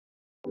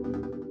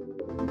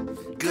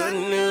good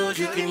news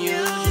you can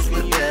use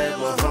when you have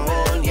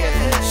Mahone,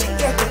 yeah. She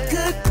got the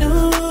good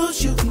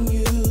news you can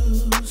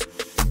use.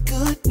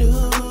 Good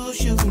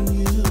news you can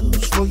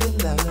use for your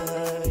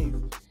life.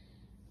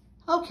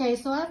 Okay,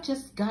 so I've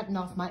just gotten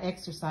off my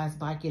exercise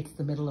bike. It's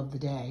the middle of the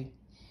day.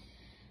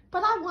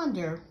 But I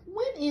wonder,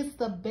 when is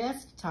the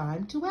best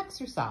time to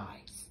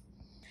exercise?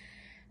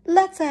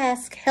 Let's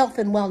ask health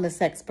and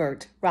wellness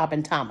expert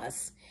Robin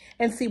Thomas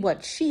and see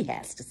what she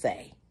has to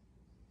say.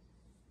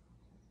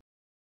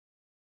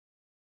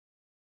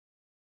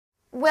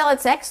 Well,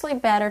 it's actually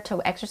better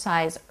to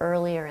exercise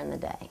earlier in the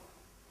day.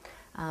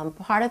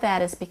 Part of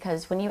that is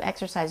because when you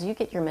exercise, you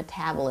get your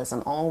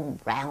metabolism all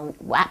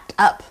wrapped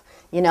up,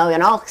 you know,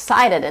 and all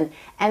excited. And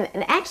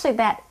actually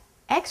that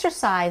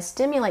exercise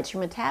stimulates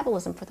your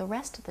metabolism for the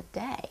rest of the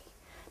day,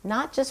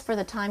 not just for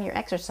the time you're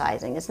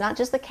exercising. It's not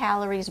just the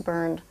calories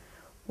burned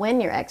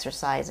when you're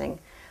exercising,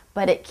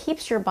 but it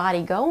keeps your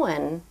body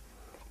going.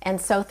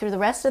 And so through the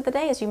rest of the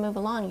day, as you move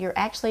along, you're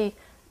actually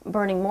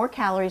burning more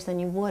calories than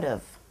you would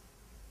have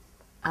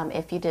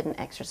if you didn't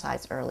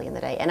exercise early in the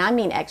day. And I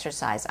mean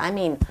exercise. I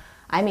mean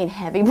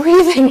heavy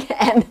breathing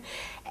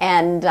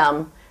and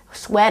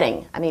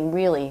sweating. I mean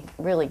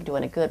really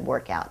doing a good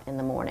workout in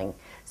the morning.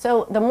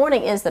 So the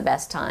morning is the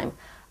best time.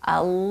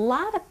 A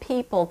lot of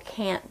people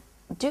can't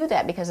do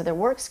that because of their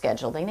work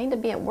schedule. They need to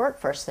be at work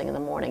first thing in the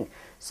morning.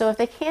 So if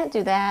they can't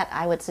do that,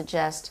 I would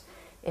suggest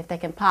if they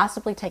can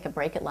possibly take a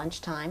break at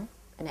lunchtime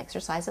and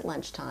exercise at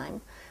lunchtime.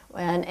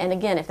 And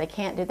again, if they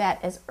can't do that,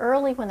 as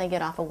early when they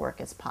get off of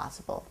work as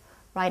possible.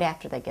 Right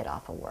after they get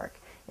off of work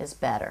is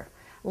better.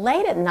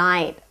 Late at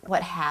night,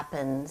 what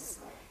happens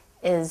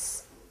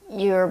is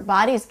your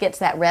body gets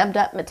that revved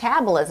up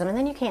metabolism and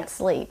then you can't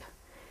sleep.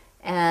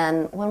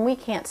 And when we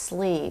can't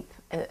sleep,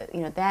 you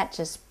know, that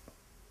just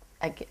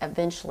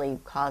eventually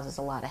causes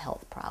a lot of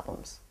health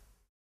problems.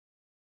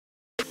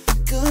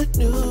 Good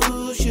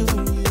news you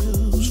can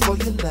use for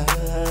your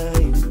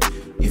life.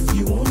 If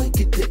you want to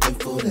get the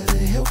info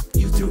that'll help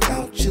you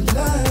throughout your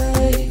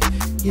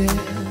life,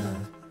 yeah.